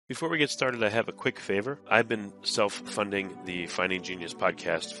Before we get started, I have a quick favor. I've been self-funding the Finding Genius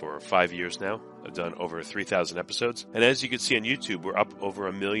podcast for 5 years now. I've done over 3,000 episodes. And as you can see on YouTube, we're up over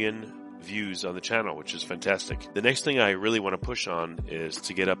 1 million views on the channel, which is fantastic. The next thing I really want to push on is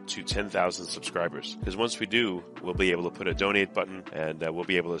to get up to 10,000 subscribers. Because once we do, we'll be able to put a donate button and we'll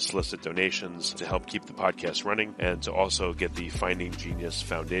be able to solicit donations to help keep the podcast running and to also get the Finding Genius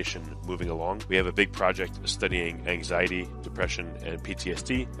Foundation moving along. We have a big project studying anxiety, depression, and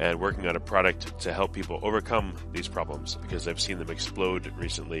PTSD and working on a product to help people overcome these problems because I've seen them explode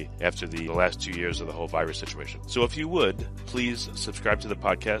recently after the last 2 years of the whole virus situation. So if you would, please subscribe to the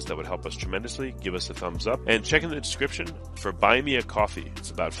podcast. That would help us tremendously. Give us a thumbs up and check in the description for Buy Me a Coffee. It's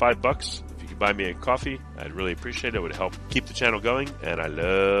about $5. If you could buy me a coffee, I'd really appreciate it. It would help keep the channel going, and I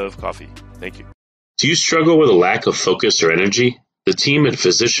love coffee. Thank you. Do you struggle with a lack of focus or energy? The team at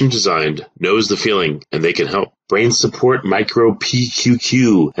Physician Designed knows the feeling, and they can help. Brain Support Micro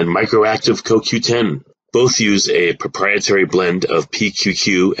PQQ and Microactive CoQ10 both use a proprietary blend of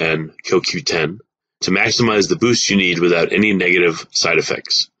PQQ and CoQ10 to maximize the boost you need without any negative side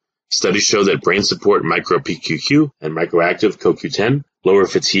effects. Studies show that Brain Support Micro PQQ and Microactive CoQ10 lower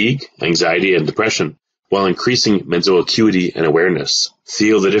fatigue, anxiety, and depression while increasing mental acuity and awareness.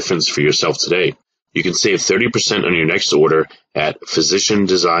 Feel the difference for yourself today. You can save 30% on your next order at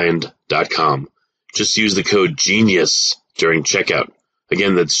physiciandesigned.com. Just use the code GENIUS during checkout.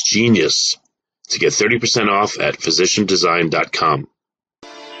 Again, that's GENIUS to get 30% off at physiciandesigned.com.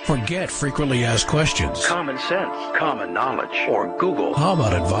 Forget frequently asked questions, common sense, common knowledge, or Google. How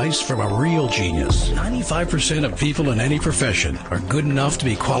about advice from a real genius? 95% of people in any profession are good enough to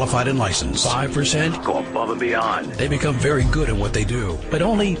be qualified and licensed. 5% go above and beyond. They become very good at what they do, but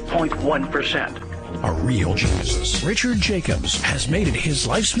only 0.1% are real geniuses. Richard Jacobs has made it his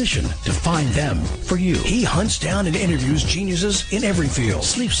life's mission to find them for you. He hunts down and interviews geniuses in every field: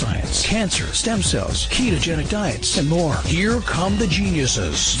 sleep science, cancer, stem cells, ketogenic diets, and more. Here come the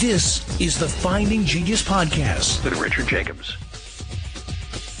geniuses. This is the Finding Genius Podcast with Richard Jacobs.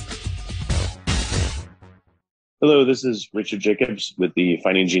 Hello, this is Richard Jacobs with the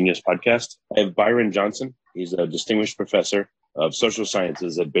Finding Genius Podcast. I have Byron Johnson. He's a distinguished professor of social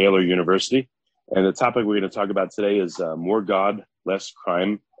sciences at Baylor University. And the topic we're going to talk about today is more God, less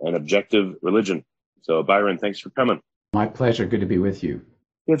crime, and objective religion. So, Byron, thanks for coming. My pleasure. Good to be with you.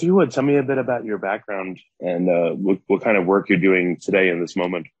 If you would, tell me a bit about your background and what kind of work you're doing today in this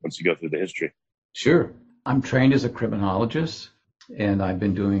moment once you go through the history. Sure. I'm trained as a criminologist, and I've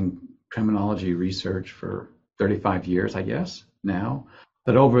been doing criminology research for 35 years, I guess, now.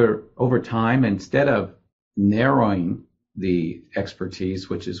 But over time, instead of narrowing the expertise,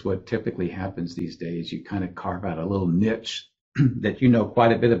 which is what typically happens these days, you kind of carve out a little niche that you know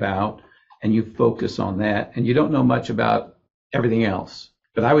quite a bit about, and you focus on that, and you don't know much about everything else.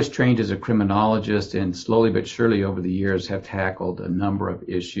 But I was trained as a criminologist, and slowly but surely over the years have tackled a number of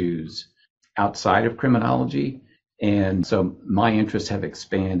issues outside of criminology. And so my interests have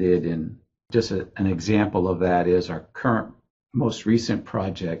expanded, and just an example of that is our current most recent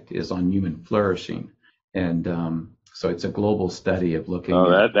project is on human flourishing. And so it's a global study of looking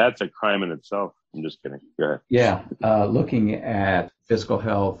that's a crime in itself. I'm just kidding. Go ahead. Yeah, looking at physical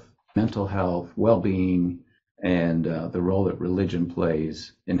health, mental health, well-being, and the role that religion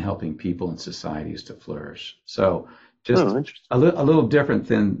plays in helping people and societies to flourish. So just a little different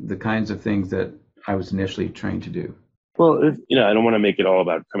than the kinds of things that I was initially trained to do. Well, I don't want to make it all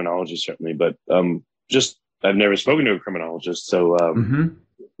about criminology, certainly, but I've never spoken to a criminologist. So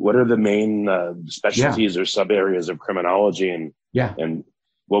what are the main specialties or sub areas of criminology, and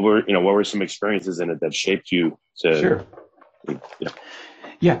what were some experiences in it that shaped you to? Sure.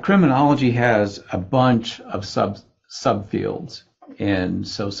 Yeah, criminology has a bunch of subfields, and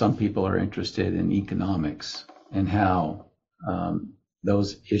so some people are interested in economics and how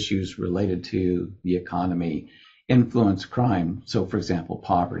those issues related to the economy influence crime. So, for example,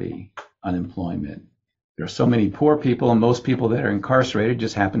 poverty, unemployment. There are so many poor people, and most people that are incarcerated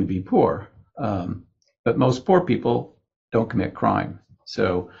just happen to be poor. But most poor people don't commit crime.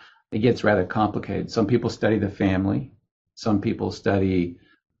 So it gets rather complicated. Some people study the family. Some people study,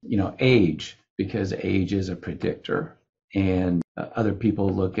 age, because age is a predictor. And other people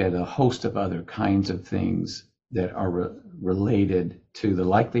look at a host of other kinds of things that are related to the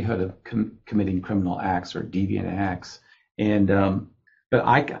likelihood of committing criminal acts or deviant acts. And but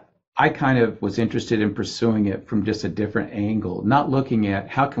I kind of was interested in pursuing it from just a different angle, not looking at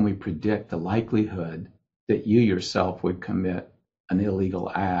how can we predict the likelihood that you yourself would commit an illegal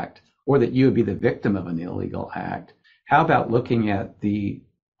act or that you would be the victim of an illegal act. How about looking at the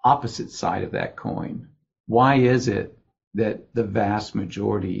opposite side of that coin? Why is it that the vast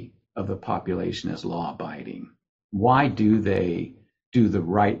majority of the population is law-abiding? Why do they do the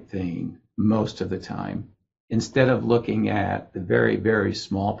right thing most of the time, instead of looking at the very, very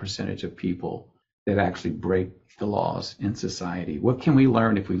small percentage of people that actually break the laws in society? What can we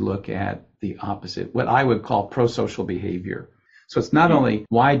learn if we look at the opposite, what I would call pro-social behavior? So it's not only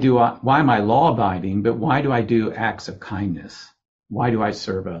why am I law-abiding, but why do I do acts of kindness? Why do I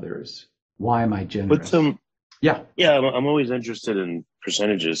serve others? Why am I generous? Yeah, I'm always interested in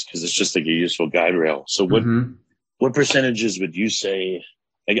percentages because it's just like a useful guide rail. So what percentages would you say?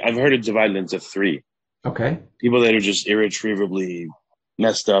 Like, I've heard it divided into three. Okay. People that are just irretrievably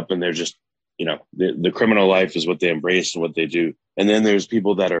messed up, and they're just, the criminal life is what they embrace and what they do. And then there's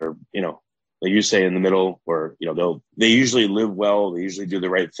people that are, like you say, in the middle, or, they usually live well. They usually do the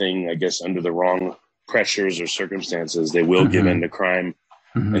right thing, I guess, under the wrong pressures or circumstances. They will give in to crime.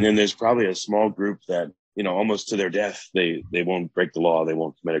 And then there's probably a small group that, almost to their death, they won't break the law. They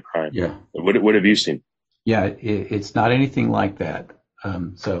won't commit a crime. Yeah. What have you seen? Yeah, it's not anything like that.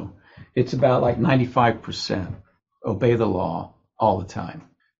 So it's about like 95% obey the law all the time.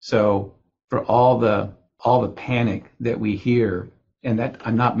 So for all the panic that we hear, and that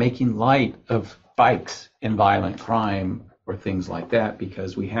I'm not making light of spikes in violent crime or things like that,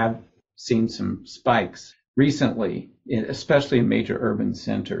 because we have seen some spikes recently, especially in major urban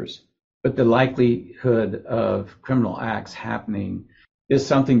centers. But the likelihood of criminal acts happening is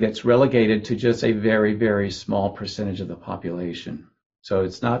something that's relegated to just a very, very small percentage of the population. So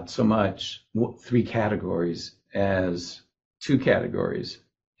it's not so much three categories as two categories.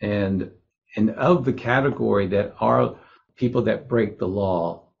 And of the category that are people that break the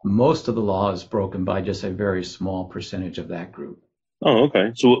law, most of the law is broken by just a very small percentage of that group. Oh,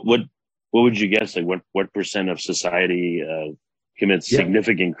 okay. So what would you guess? Like what percent of society commits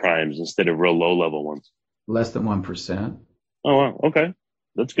significant crimes instead of real low level ones? Less than 1%. Oh, wow. Okay.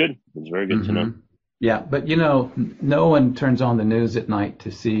 That's good. That's very good to know. Yeah, but no one turns on the news at night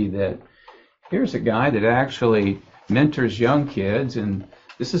to see that here's a guy that actually mentors young kids, and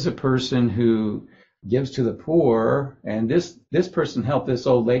this is a person who gives to the poor, and this person helped this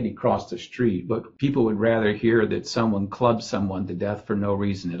old lady cross the street. But people would rather hear that someone clubbed someone to death for no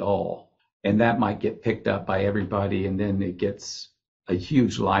reason at all. And that might get picked up by everybody, and then it gets a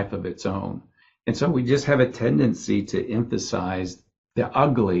huge life of its own. And so we just have a tendency to emphasize the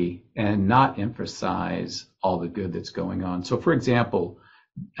ugly and not emphasize all the good that's going on. So, for example,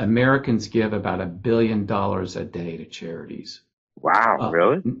 Americans give about $1 billion a day to charities. Wow,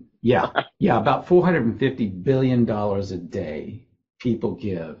 really? Yeah, about $450 billion a day people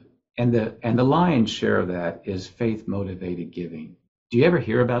give. And the lion's share of that is faith-motivated giving. Do you ever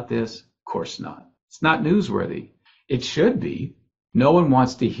hear about this? Of course not. It's not newsworthy. It should be. No one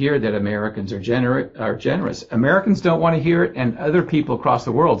wants to hear that Americans are generous. Americans don't want to hear it, and other people across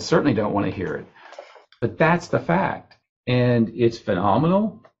the world certainly don't want to hear it. But that's the fact. And it's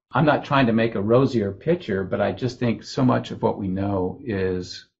phenomenal. I'm not trying to make a rosier picture, but I just think so much of what we know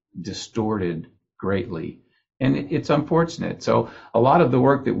is distorted greatly. And it's unfortunate. So a lot of the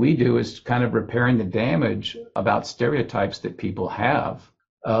work that we do is kind of repairing the damage about stereotypes that people have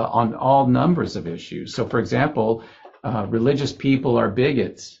on all numbers of issues. So, for example, religious people are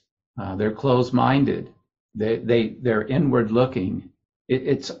bigots. They're closed-minded. They're inward-looking.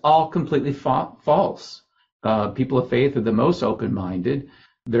 It's all completely false. People of faith are the most open-minded.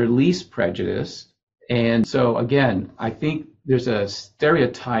 They're least prejudiced. And so, again, I think there's a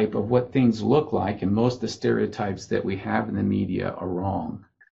stereotype of what things look like, and most of the stereotypes that we have in the media are wrong.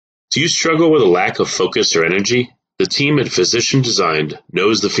 Do you struggle with a lack of focus or energy? The team at Physician Designed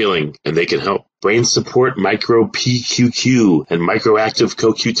knows the feeling, and they can help. Brain Support Micro PQQ and Microactive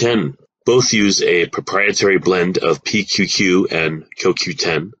CoQ10 both use a proprietary blend of PQQ and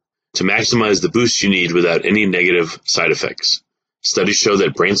CoQ10 to maximize the boost you need without any negative side effects. Studies show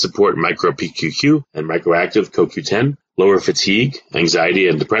that Brain Support Micro PQQ and Microactive CoQ10 lower fatigue, anxiety,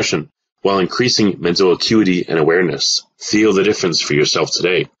 and depression while increasing mental acuity and awareness. Feel the difference for yourself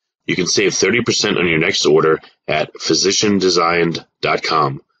today. You can save 30% on your next order at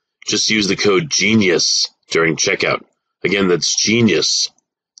physiciandesigned.com. Just use the code GENIUS during checkout. Again, that's GENIUS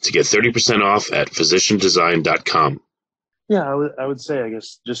to get 30% off at physiciandesigned.com. Yeah, I would say, I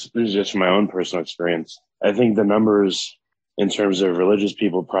guess, this is just from my own personal experience. I think the numbers in terms of religious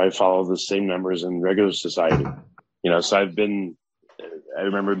people probably follow the same numbers in regular society. So I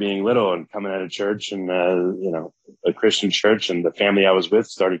remember being little and coming out of church and, a Christian church, and the family I was with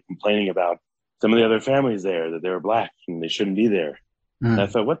started complaining about some of the other families there, that they were black and they shouldn't be there. And I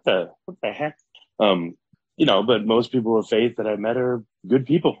thought, what the heck? But most people of faith that I've met are good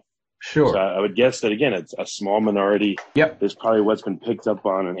people. Sure. So I would guess that, again, it's a small minority. Yep. There's probably what's been picked up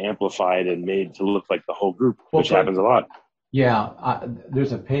on and amplified and made to look like the whole group, Well, which happens a lot. Yeah,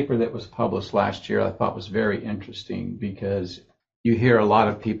 there's a paper that was published last year I thought was very interesting because you hear a lot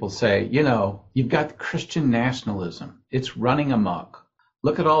of people say, you've got Christian nationalism. It's running amok.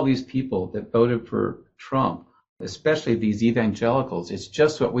 Look at all these people that voted for Trump, especially these evangelicals. It's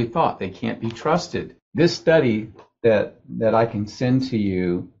just what we thought. They can't be trusted. This study that I can send to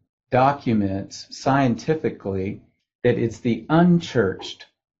you documents scientifically that it's the unchurched,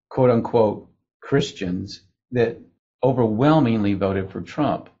 quote unquote, Christians that overwhelmingly voted for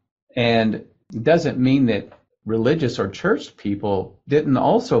Trump. And it doesn't mean that religious or church people didn't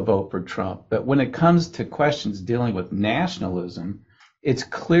also vote for Trump. But when it comes to questions dealing with nationalism, it's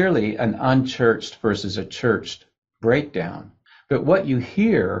clearly an unchurched versus a churched breakdown. But what you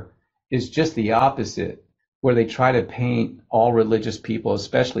hear is just the opposite, where they try to paint all religious people,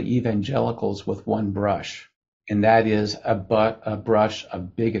 especially evangelicals, with one brush. And that is a brush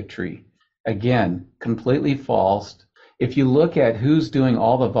of bigotry. Again, completely false. If you look at who's doing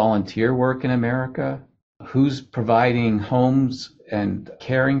all the volunteer work in America, who's providing homes and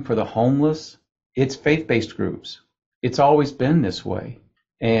caring for the homeless, it's faith-based groups. It's always been this way,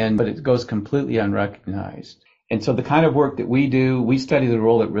 but it goes completely unrecognized. And so the kind of work that we do, we study the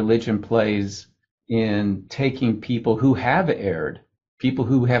role that religion plays in taking people who have erred, people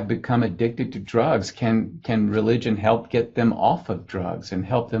who have become addicted to drugs. Can religion help get them off of drugs and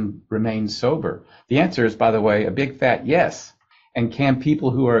help them remain sober? The answer is, by the way, a big fat yes. And can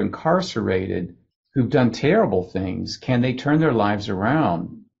people who are incarcerated, who've done terrible things, can they turn their lives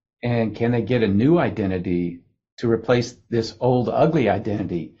around? And can they get a new identity to replace this old ugly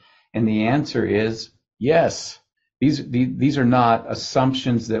identity? And the answer is yes. These are not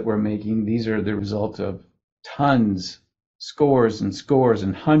assumptions that we're making. These are the result of scores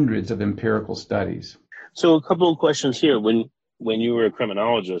and hundreds of empirical studies. So a couple of questions here. When you were a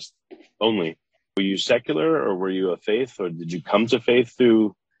criminologist only, were you secular or were you a faith, or did you come to faith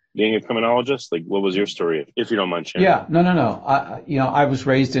through being a criminologist? Like, what was your story, if you don't mind sharing? Yeah, no. I was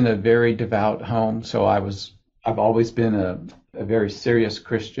raised in a very devout home, so I've always been a very serious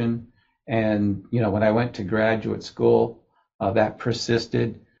Christian. And, when I went to graduate school, that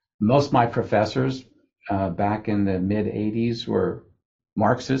persisted. Most of my professors back in the mid 80s were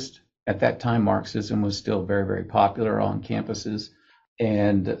Marxist. At that time, Marxism was still very, very popular on campuses.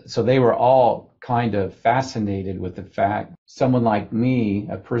 And so they were all kind of fascinated with the fact someone like me,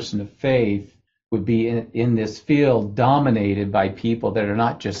 a person of faith, would be in this field dominated by people that are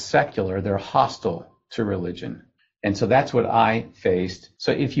not just secular, they're hostile to religion. And so that's what I faced.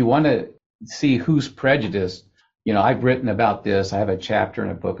 So if you want to see who's prejudiced, I've written about this. I have a chapter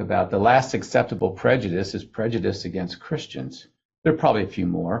in a book about the last acceptable prejudice is prejudice against Christians. There are probably a few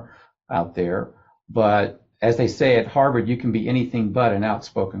more out there, but as they say at Harvard, you can be anything but an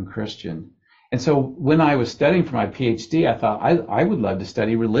outspoken Christian. And so when I was studying for my PhD, I thought I would love to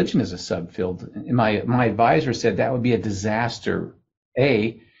study religion as a subfield. And my advisor said that would be a disaster.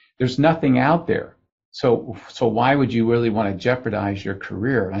 There's nothing out there. So why would you really want to jeopardize your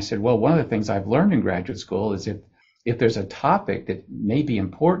career? And I said, well, one of the things I've learned in graduate school is if there's a topic that may be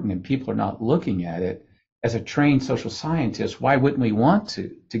important and people are not looking at it, as a trained social scientist, why wouldn't we want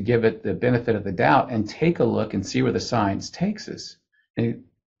to give it the benefit of the doubt and take a look and see where the science takes us? And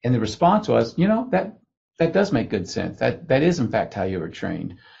the response was, that does make good sense. That is, in fact, how you were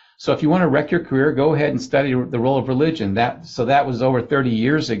trained. So if you want to wreck your career, go ahead and study the role of religion. That was over 30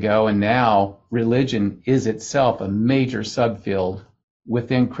 years ago, and now religion is itself a major subfield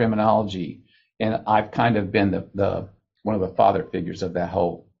within criminology. And I've kind of been the one of the father figures of that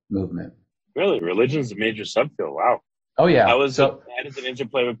whole movement. Really? Religion's a major subfield. Wow. Oh, yeah. How does it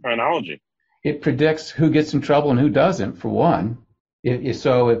interplay with criminology? It predicts who gets in trouble and who doesn't, for one.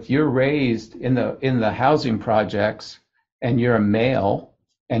 So if you're raised in the housing projects and you're a male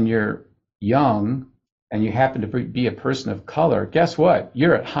and you're young and you happen to be a person of color, guess what?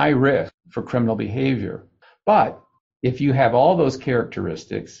 You're at high risk for criminal behavior. But if you have all those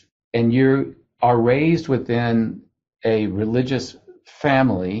characteristics and you are raised within a religious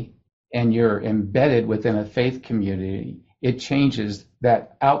family and you're embedded within a faith community, it changes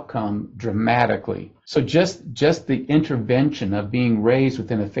that outcome dramatically. So just the intervention of being raised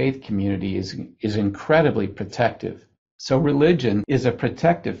within a faith community is incredibly protective. So religion is a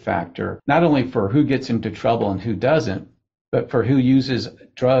protective factor, not only for who gets into trouble and who doesn't, but for who uses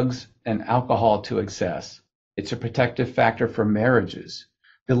drugs and alcohol to excess. It's a protective factor for marriages.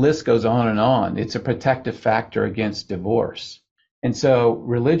 The list goes on and on. It's a protective factor against divorce. And so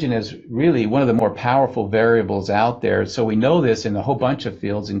religion is really one of the more powerful variables out there. So we know this in a whole bunch of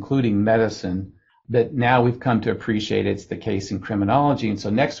fields, including medicine, that now we've come to appreciate it's the case in criminology. And so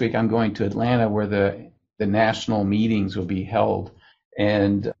next week I'm going to Atlanta where the national meetings will be held.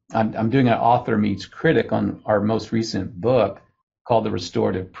 And I'm doing an author meets critic on our most recent book called The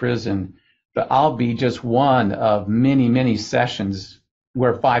Restorative Prison. But I'll be just one of many, many sessions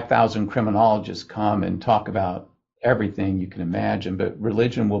where 5,000 criminologists come and talk about everything you can imagine. But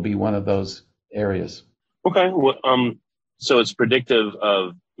religion will be one of those areas. Okay. Well, so it's predictive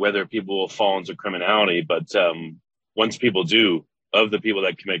of whether people will fall into criminality. But once people do, of the people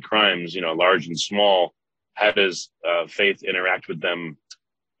that commit crimes, large and small, how does faith interact with them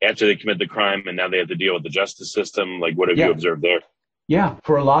after they commit the crime and now they have to deal with the justice system? Like, what have you observed there? Yeah,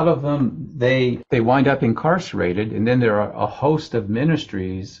 for a lot of them, they wind up incarcerated, and then there are a host of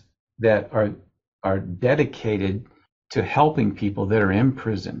ministries that are dedicated to helping people that are in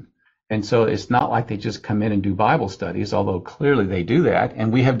prison. And so it's not like they just come in and do Bible studies, although clearly they do that.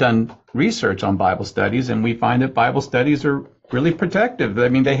 And we have done research on Bible studies, and we find that Bible studies are really protective. I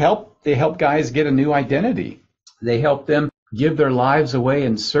mean, they help guys get a new identity. They help them give their lives away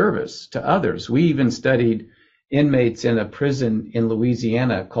in service to others. We even studied inmates in a prison in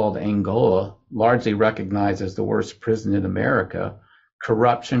Louisiana called Angola, largely recognized as the worst prison in America.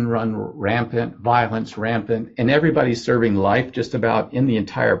 Corruption run rampant, violence rampant, and everybody's serving life just about in the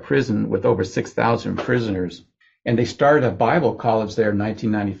entire prison with over 6,000 prisoners. And they started a Bible college there in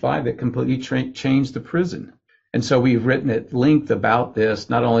 1995 that completely changed the prison. And so we've written at length about this,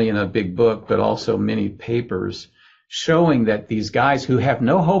 not only in a big book, but also many papers, showing that these guys who have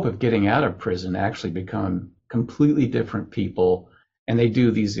no hope of getting out of prison actually become completely different people, and they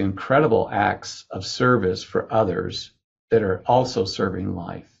do these incredible acts of service for others that are also serving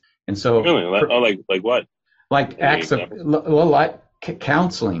life. And so really, like what? Like acts of, well, like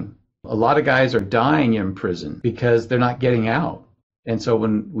counseling. A lot of guys are dying in prison because they're not getting out. And so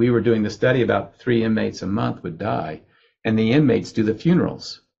when we were doing the study, about 3 inmates a month would die, and the inmates do the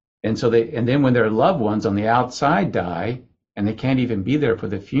funerals. And so and then when their loved ones on the outside die and they can't even be there for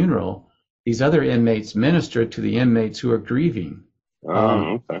the funeral, these other inmates minister to the inmates who are grieving.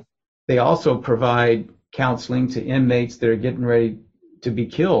 Okay. They also provide counseling to inmates that are getting ready to be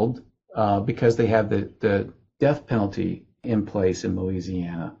killed because they have the death penalty in place in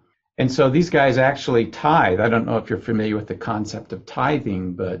Louisiana. And so these guys actually tithe. I don't know if you're familiar with the concept of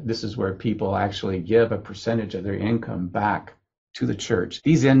tithing, but this is where people actually give a percentage of their income back to the church.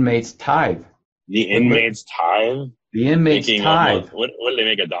 These inmates tithe. The inmates tithe? The inmates tithe. What do they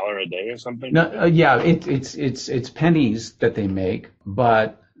make, $1 a day or something? No, yeah, it's pennies that they make,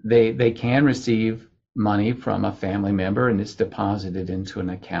 but they can receive money from a family member, and it's deposited into an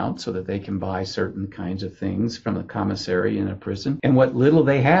account so that they can buy certain kinds of things from the commissary in a prison. And what little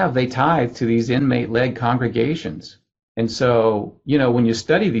they have, they tithe to these inmate-led congregations. And so, when you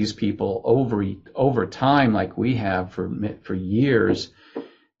study these people over time, like we have for years,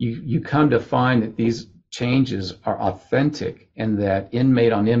 you come to find that these changes are authentic and that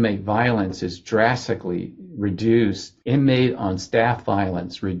inmate on inmate violence is drastically reduced, inmate on staff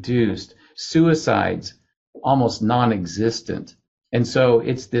violence reduced, suicides almost non-existent. And so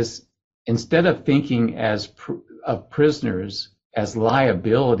it's this, instead of thinking of prisoners as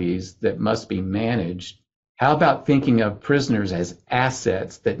liabilities that must be managed, how about thinking of prisoners as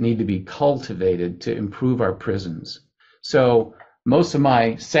assets that need to be cultivated to improve our prisons? So most of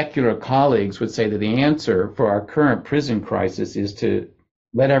my secular colleagues would say that the answer for our current prison crisis is to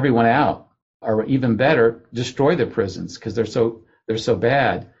let everyone out, or even better, destroy the prisons because they're so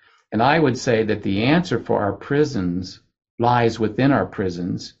bad. And I would say that the answer for our prisons lies within our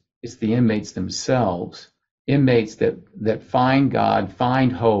prisons. It's the inmates themselves, inmates that find God,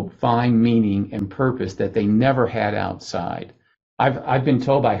 find hope, find meaning and purpose that they never had outside. I've been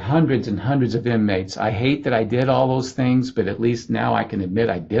told by hundreds and hundreds of inmates, I hate that I did all those things, but at least now I can admit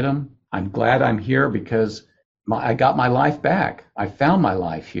I did them. I'm glad I'm here because I got my life back. I found my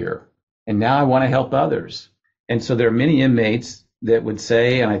life here, and now I want to help others. And so there are many inmates that would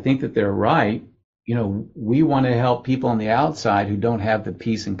say, and I think that they're right, we want to help people on the outside who don't have the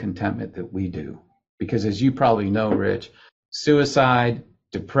peace and contentment that we do. Because as you probably know, Rich, suicide,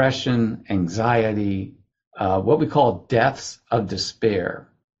 depression, anxiety, what we call deaths of despair,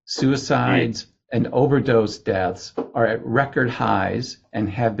 suicides and overdose deaths are at record highs and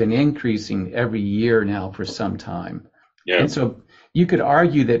have been increasing every year now for some time. Yeah. And so you could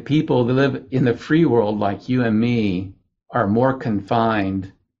argue that people that live in the free world like you and me are more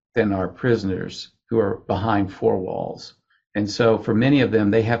confined than our prisoners who are behind 4 walls. And so for many of them,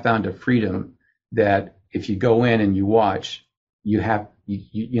 they have found a freedom that if you go in and you watch, you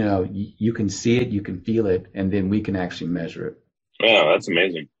can see it, you can feel it, and then we can actually measure it. Yeah, that's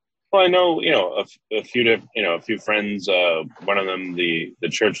amazing. Well, I know, a few friends, one of them, the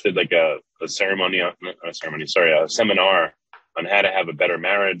church did like a seminar on how to have a better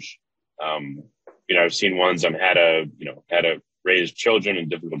marriage. I've seen ones on how to raise children and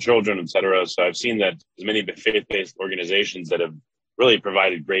difficult children, et cetera. So I've seen that there's many faith-based organizations that have really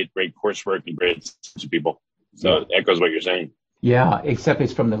provided great coursework and great to people. So it echoes what you're saying. Yeah, except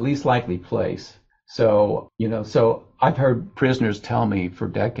it's from the least likely place. So I've heard prisoners tell me for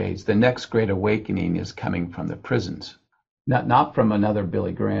decades, the next great awakening is coming from the prisons, not from another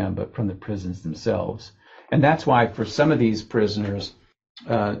Billy Graham, but from the prisons themselves. And that's why for some of these prisoners,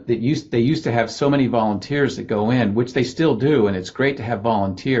 they used to have so many volunteers that go in, which they still do, and it's great to have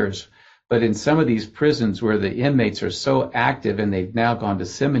volunteers. But in some of these prisons where the inmates are so active and they've now gone to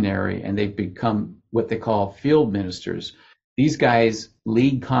seminary and they've become what they call field ministers, these guys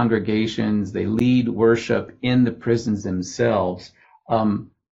lead congregations, they lead worship in the prisons themselves, and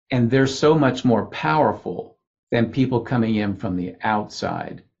they're so much more powerful than people coming in from the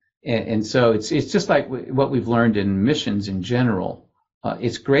outside. And so it's just like what we've learned in missions in general.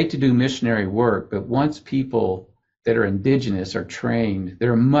 It's great to do missionary work, but once people that are indigenous are trained,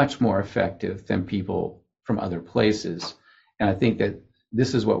 they're much more effective than people from other places. And I think that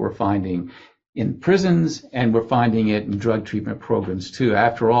this is what we're finding in prisons, and we're finding it in drug treatment programs too.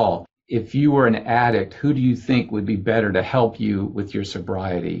 After all, if you were an addict, who do you think would be better to help you with your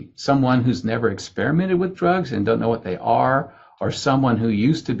sobriety? Someone who's never experimented with drugs and don't know what they are, or someone who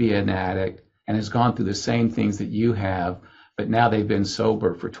used to be an addict and has gone through the same things that you have, but now they've been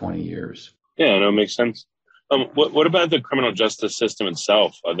sober for 20 years. Yeah, no, it makes sense. What about the criminal justice system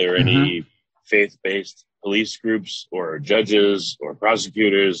itself? Are there any faith-based police groups or judges or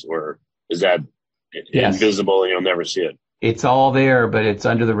prosecutors, or is that invisible and you'll never see it? It's all there, but it's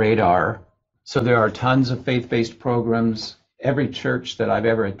under the radar. So there are tons of faith-based programs. Every church that I've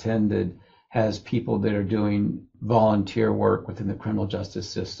ever attended has people that are doing volunteer work within the criminal justice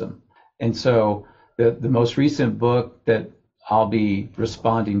system. And so the most recent book that I'll be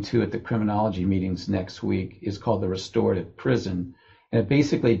responding to at the criminology meetings next week is called The Restorative Prison. And it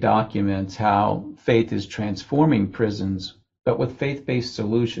basically documents how faith is transforming prisons, but with faith-based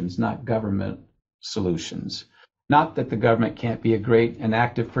solutions, not government solutions. Not that the government can't be a great and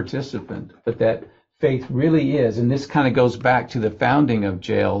active participant, but that faith really is, and this kind of goes back to the founding of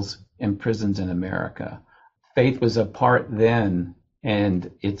jails and prisons in America. Faith was a part then,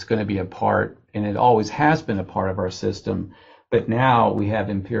 and it's going to be a part, and it always has been a part of our system. But now we have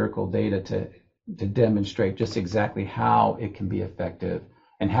empirical data to demonstrate just exactly how it can be effective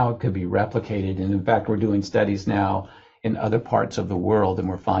and how it could be replicated. And in fact, we're doing studies now in other parts of the world, and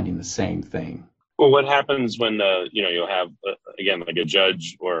we're finding the same thing. Well, what happens when you'll have again like a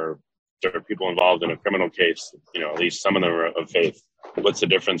judge or there are people involved in a criminal case? At least some of them are of faith. What's the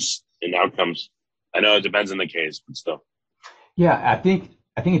difference in outcomes? I know it depends on the case, but still. Yeah, I think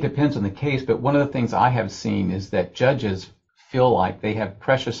it depends on the case. But one of the things I have seen is that judges feel like they have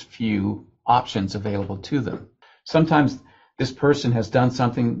precious few options available to them. Sometimes this person has done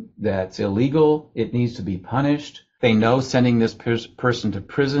something that's illegal. It needs to be punished. They know sending this person to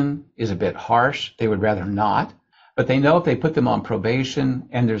prison is a bit harsh. They would rather not. But they know if they put them on probation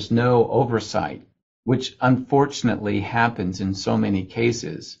and there's no oversight, which unfortunately happens in so many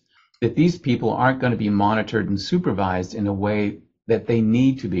cases, that these people aren't going to be monitored and supervised in a way that they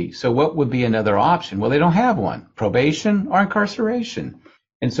need to be. So what would be another option? Well, they don't have one. Probation or incarceration.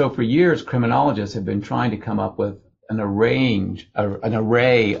 And so for years, criminologists have been trying to come up with an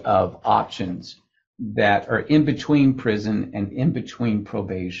array of options that are in between prison and in between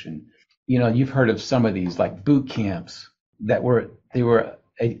probation. You've heard of some of these like boot camps they were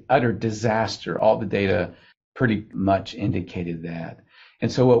an utter disaster. All the data pretty much indicated that.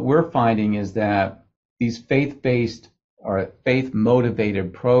 And so what we're finding is that these faith-based or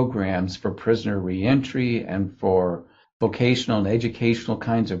faith-motivated programs for prisoner reentry and for vocational and educational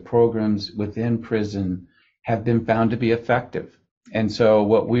kinds of programs within prison have been found to be effective. And so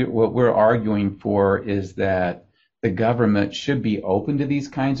what we're arguing for is that the government should be open to these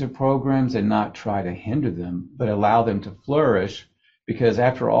kinds of programs and not try to hinder them, but allow them to flourish, because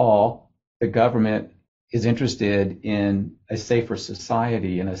after all, the government is interested in a safer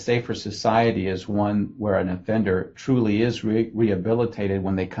society, and a safer society is one where an offender truly is rehabilitated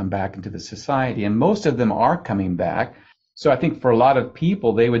when they come back into the society. And most of them are coming back. So I think for a lot of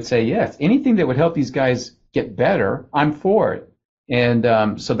people, they would say, yes, anything that would help these guys get better, I'm for it.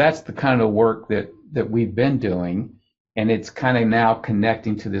 And so that's the kind of work that we've been doing. And it's kind of now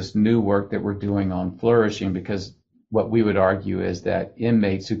connecting to this new work that we're doing on flourishing, because what we would argue is that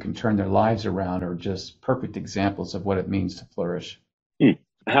inmates who can turn their lives around are just perfect examples of what it means to flourish.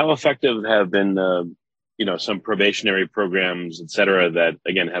 How effective have been, some probationary programs, et cetera, that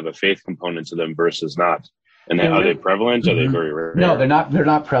again have a faith component to them versus not? And are they prevalent? Are they very rare? No, they're not. They're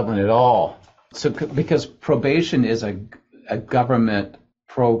not prevalent at all. So because probation is a government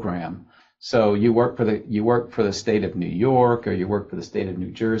program, so you work for the state of New York or you work for the state of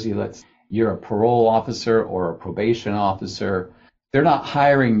New Jersey. You're a parole officer or a probation officer. They're not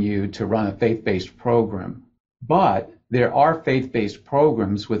hiring you to run a faith-based program, but there are faith-based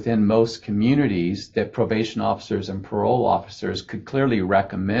programs within most communities that probation officers and parole officers could clearly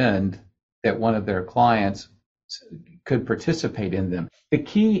recommend that one of their clients could participate in them. The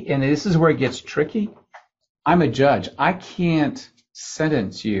key, and this is where it gets tricky, I'm a judge. I can't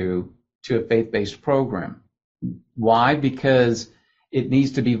sentence you to a faith-based program. Why? Because it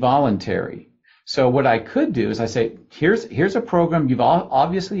needs to be voluntary. So what I could do is I say, here's a program. You've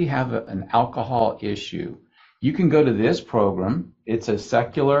obviously have an alcohol issue. You can go to this program. It's a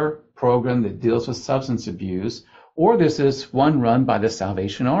secular program that deals with substance abuse, or there's this one run by the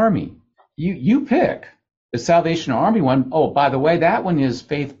Salvation Army. You pick. The Salvation Army one, oh, by the way, that one is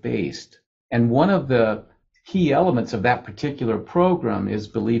faith-based. And one of the key elements of that particular program is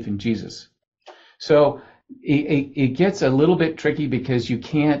belief in Jesus. So it gets a little bit tricky because you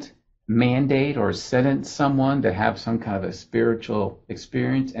can't mandate or sentence someone to have some kind of a spiritual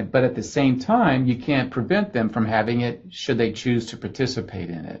experience, but at the same time, you can't prevent them from having it should they choose to participate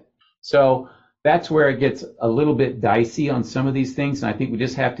in it. So that's where it gets a little bit dicey on some of these things, and I think we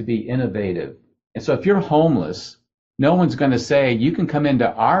just have to be innovative. And so if you're homeless, no one's going to say, you can come into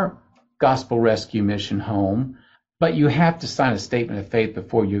our gospel rescue mission home, but you have to sign a statement of faith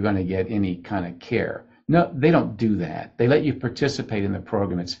before you're going to get any kind of care. No, they don't do that. They let you participate in the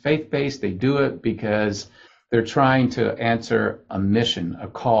program. It's faith-based. They do it because they're trying to answer a mission, a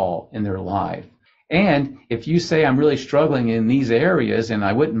call in their life. And if you say, I'm really struggling in these areas and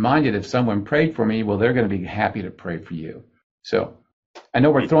I wouldn't mind it if someone prayed for me, well, they're going to be happy to pray for you. So I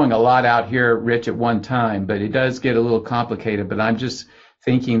know we're throwing a lot out here, Rich, at one time, but it does get a little complicated. But I'm just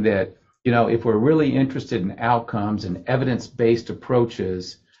thinking that, if we're really interested in outcomes and evidence-based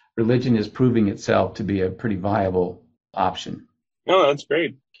approaches, religion is proving itself to be a pretty viable option. No, that's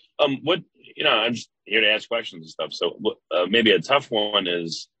great. I'm just here to ask questions and stuff. So maybe a tough one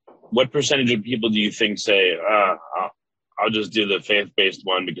is, what percentage of people do you think say, I'll just do the faith-based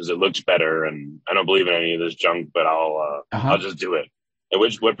one because it looks better and I don't believe in any of this junk, but I'll just do it? And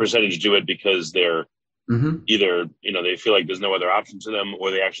what percentage do it because they're either, they feel like there's no other option to them,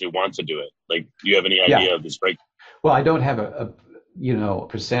 or they actually want to do it? Like, do you have any idea of this break? Well, I don't have a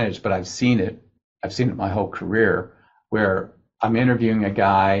percentage, but I've seen it. I've seen it my whole career, where I'm interviewing a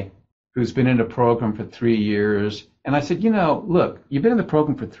guy who's been in a program for 3 years. And I said, look, you've been in the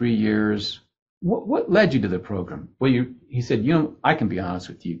program for 3 years. What led you to the program? Well, he said, I can be honest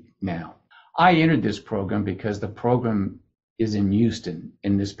with you now. I entered this program because the program is in Houston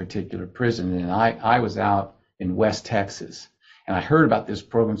in this particular prison. And I was out in West Texas and I heard about this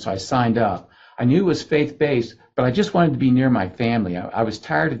program. So I signed up. I knew it was faith-based, but I just wanted to be near my family. I was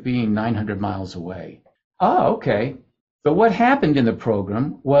tired of being 900 miles away. Oh, okay. But what happened in the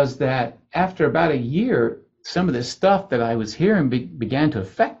program was that after about a year, some of this stuff that I was hearing began to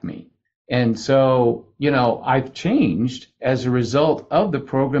affect me. And so, I've changed as a result of the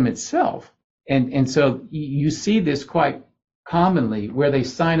program itself. And so you see this quite commonly where they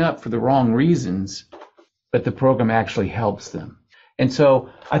sign up for the wrong reasons, but the program actually helps them. And so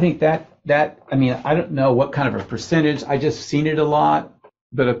I think I don't know what kind of a percentage. I just seen it a lot.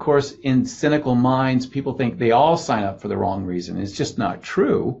 But of course, in cynical minds, people think they all sign up for the wrong reason. It's just not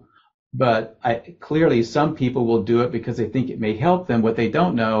true. But clearly, some people will do it because they think it may help them. What they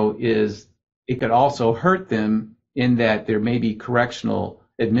don't know is it could also hurt them, in that there may be correctional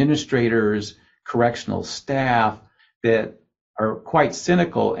administrators, correctional staff that are quite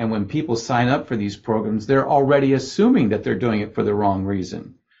cynical. And when people sign up for these programs, they're already assuming that they're doing it for the wrong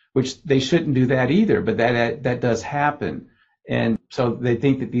reason, which they shouldn't do that either. But that does happen. And so they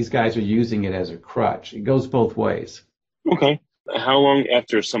think that these guys are using it as a crutch. It goes both ways. Okay. How long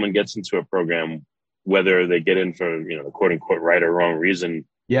after someone gets into a program, whether they get in for, the quote unquote right or wrong reason,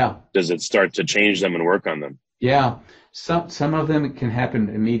 does it start to change them and work on them? Yeah. Some of them it can happen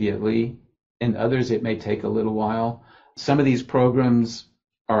immediately, and others it may take a little while. Some of these programs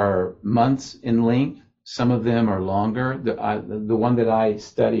are months in length. Some of them are longer. The one that I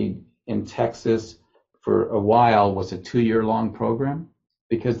studied in Texas for a while was a 2-year-long program,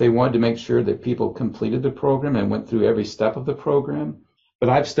 because they wanted to make sure that people completed the program and went through every step of the program. But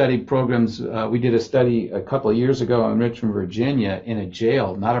I've studied programs. We did a study a couple of years ago in Richmond, Virginia, in a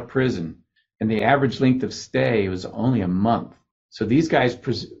jail, not a prison. And the average length of stay was only a month. So these guys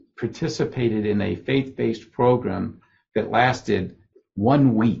participated in a faith-based program that lasted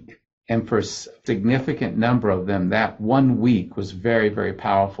 1 week. And for a significant number of them, that 1 week was very, very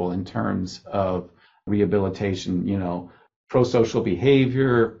powerful in terms of rehabilitation, pro-social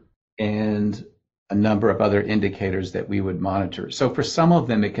behavior, and a number of other indicators that we would monitor. So for some of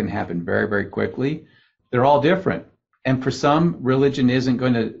them, it can happen very, very quickly. They're all different. And for some, religion isn't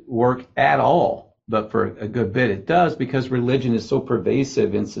going to work at all. But for a good bit, it does, because religion is so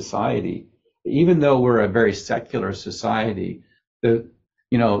pervasive in society. Even though we're a very secular society,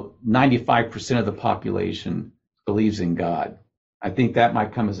 95% of the population believes in God. I think that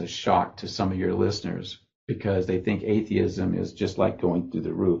might come as a shock to some of your listeners, because they think atheism is just like going through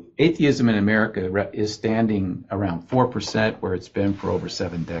the roof. Atheism in America is standing around 4%, where it's been for over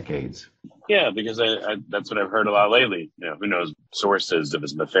 7 decades. Yeah, because that's what I've heard a lot lately. Who knows sources if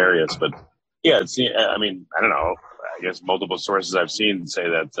it's nefarious, but yeah, I don't know. I guess multiple sources I've seen say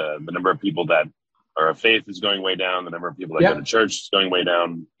that the number of people that are of faith is going way down. The number of people that go to church is going way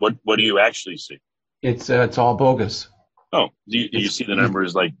down. What do you actually see? It's all bogus. Oh, do you see the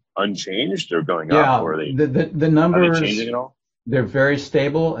numbers like unchanged or going up? Or are they, the numbers, are they changing at all? They're very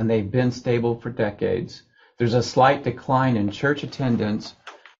stable, and they've been stable for decades. There's a slight decline in church attendance,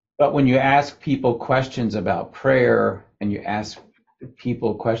 but when you ask people questions about prayer and you ask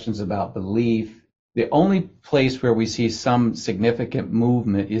people questions about belief, the only place where we see some significant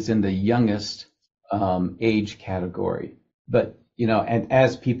movement is in the youngest age category. But and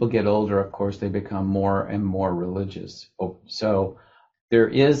as people get older, of course, they become more and more religious. So there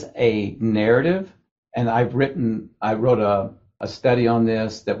is a narrative, and I wrote a study on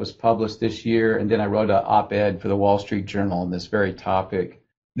this that was published this year, and then I wrote an op-ed for the Wall Street Journal on this very topic.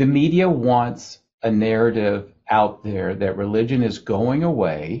 The media wants a narrative out there that religion is going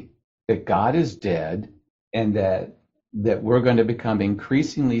away, that God is dead, and that we're going to become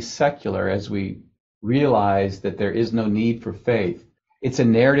increasingly secular as we realize that there is no need for faith. It's a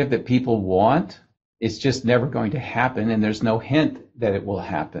narrative that people want. It's just never going to happen, and there's no hint that it will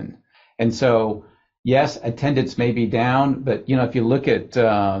happen. And so, yes, attendance may be down, but if you look at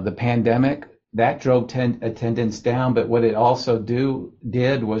the pandemic, that drove attendance down. But what it also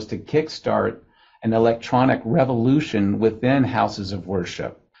did was to kickstart an electronic revolution within houses of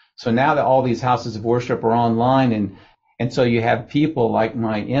worship. So now that all these houses of worship are online, and so you have people like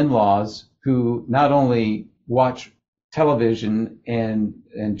my in-laws who not only watch television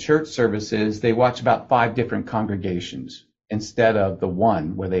and church services, they watch about 5 different congregations instead of the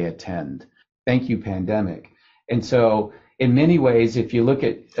one where they attend. Thank you, pandemic. And so in many ways, if you look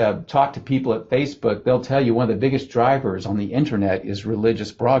at, talk to people at Facebook, they'll tell you one of the biggest drivers on the internet is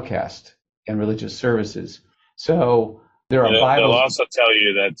religious broadcast and religious services. So there are Bibles. They'll also tell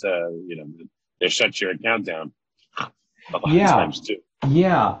you that, they shut your account down a lot of times too.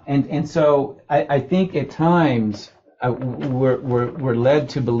 Yeah, and so I think at times we're led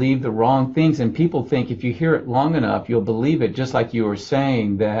to believe the wrong things, and people think if you hear it long enough, you'll believe it. Just like you were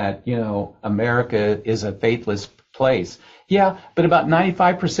saying that America is a faithless place. Yeah, but about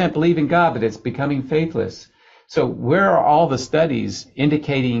 95% believe in God, but it's becoming faithless. So where are all the studies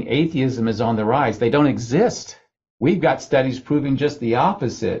indicating atheism is on the rise? They don't exist. We've got studies proving just the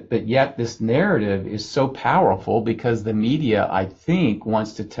opposite, but yet this narrative is so powerful because the media, I think,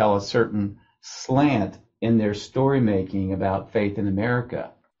 wants to tell a certain slant in their story making about faith in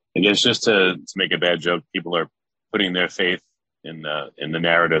America. I guess just to make a bad joke, people are putting their faith in the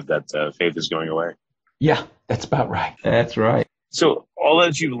narrative that faith is going away. Yeah, that's about right. That's right. So all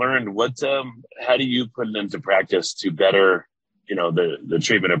that you learned, how do you put it into practice to better, the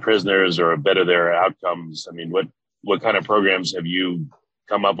treatment of prisoners or better their outcomes? I mean, what kind of programs have you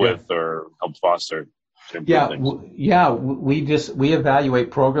come up with or helped foster to improve things? We evaluate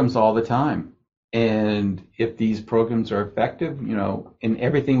programs all the time. And if these programs are effective, in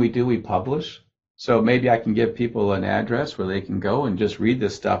everything we do, we publish. So maybe I can give people an address where they can go and just read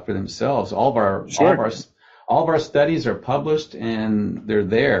this stuff for themselves. All of our studies are published and they're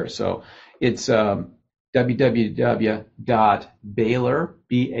there. So it's www.baylor,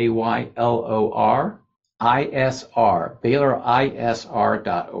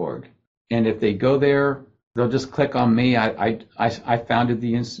 BaylorISR.org. And if they go there, they'll just click on me. I founded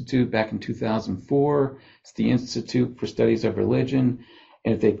the Institute back in 2004. It's the Institute for Studies of Religion.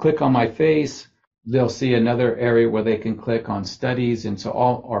 And if they click on my face, they'll see another area where they can click on studies. And so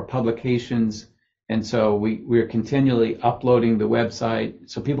all our publications. And so we're continually uploading the website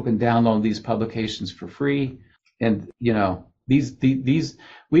so people can download these publications for free. And, these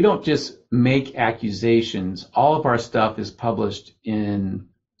we don't just make accusations. All of our stuff is published in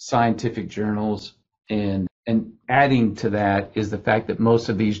scientific journals, and adding to that is the fact that most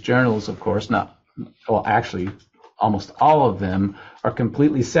of these journals, of course, actually almost all of them are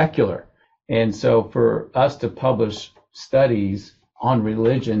completely secular. And so for us to publish studies on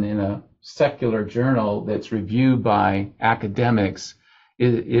religion in a secular journal that's reviewed by academics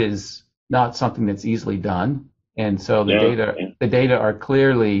is not something that's easily done. And so the data are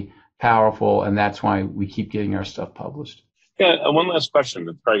clearly powerful, and that's why we keep getting our stuff published. Yeah, one last question.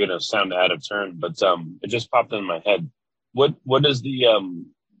 It's probably going to sound out of turn, but it just popped in my head. What does the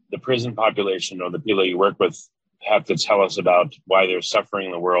prison population or the people that you work with have to tell us about why there's suffering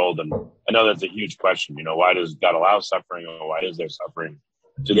in the world? And I know that's a huge question. Why does God allow suffering, or why is there suffering?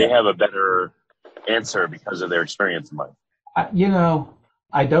 Do they have a better answer because of their experience in life?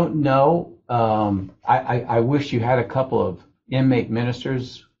 I don't know. I wish you had a couple of inmate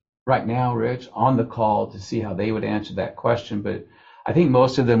ministers right now, Rich, on the call to see how they would answer that question. But I think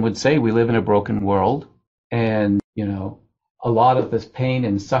most of them would say we live in a broken world, and a lot of this pain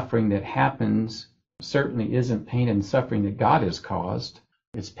and suffering that happens certainly isn't pain and suffering that God has caused.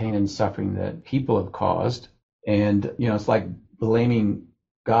 It's pain and suffering that people have caused. And it's like blaming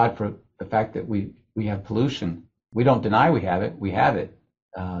God for the fact that we have pollution. We don't deny we have it. We have it.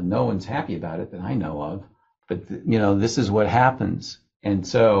 No one's happy about it that I know of. But this is what happens. And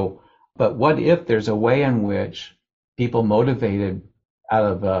so, but what if there's a way in which people motivated out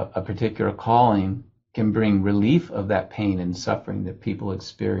of a particular calling can bring relief of that pain and suffering that people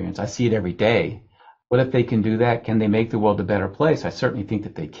experience? I see it every day. What if they can do that? Can they make the world a better place? I certainly think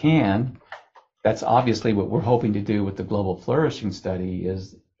that they can. That's obviously what we're hoping to do with the Global Flourishing Study,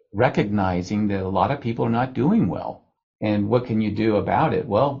 is recognizing that a lot of people are not doing well. And what can you do about it?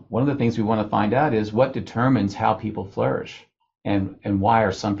 Well, one of the things we want to find out is what determines how people flourish, and why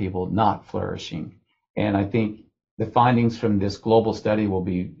are some people not flourishing. And I think the findings from this global study will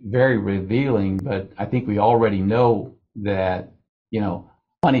be very revealing, but I think we already know that,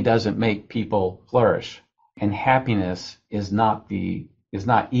 money doesn't make people flourish, and happiness is not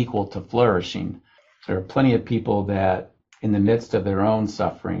equal to flourishing. There are plenty of people that in the midst of their own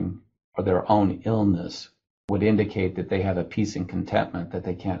suffering or their own illness would indicate that they have a peace and contentment that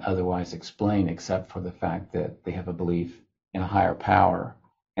they can't otherwise explain, except for the fact that they have a belief in a higher power,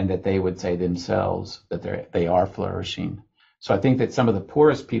 and that they would say themselves that they are flourishing. So I think that some of the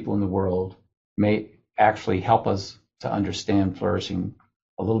poorest people in the world may actually help us to understand flourishing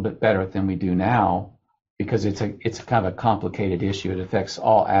a little bit better than we do now, because it's a kind of a complicated issue. It affects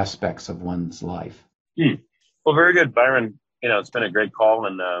all aspects of one's life. Well, very good, Byron. It's been a great call,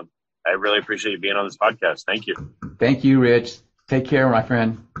 and I really appreciate you being on this podcast. Thank you. Thank you, Rich. Take care, my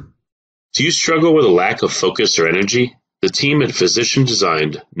friend. Do you struggle with a lack of focus or energy? The team at Physician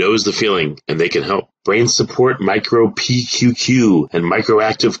Designed knows the feeling, and they can help. Brain Support Micro PQQ and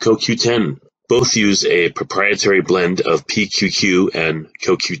Microactive CoQ10 both use a proprietary blend of PQQ and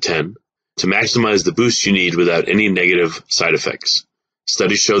CoQ10 to maximize the boost you need without any negative side effects.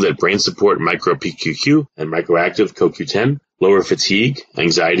 Studies show that Brain Support Micro PQQ and Microactive CoQ10 lower fatigue,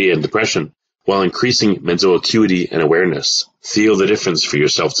 anxiety, and depression while increasing mental acuity and awareness. Feel the difference for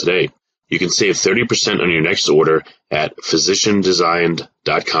yourself today. You can save 30% on your next order at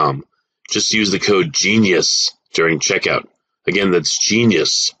physiciandesigned.com. Just use the code GENIUS during checkout. Again, that's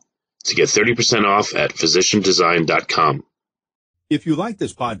GENIUS to get 30% off at physiciandesigned.com. If you like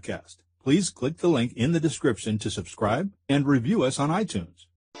this podcast, please click the link in the description to subscribe and review us on iTunes.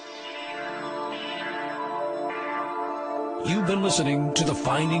 You've been listening to the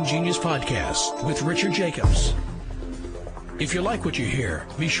Finding Genius podcast with Richard Jacobs. If you like what you hear,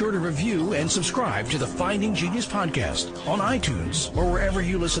 be sure to review and subscribe to the Finding Genius podcast on iTunes or wherever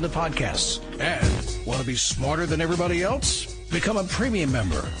you listen to podcasts. And want to be smarter than everybody else? Become a premium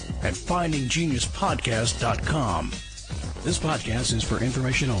member at findinggeniuspodcast.com. This podcast is for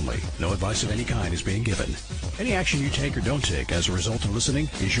information only. No advice of any kind is being given. Any action you take or don't take as a result of listening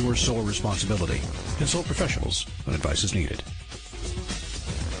is your sole responsibility. Consult professionals when advice is needed.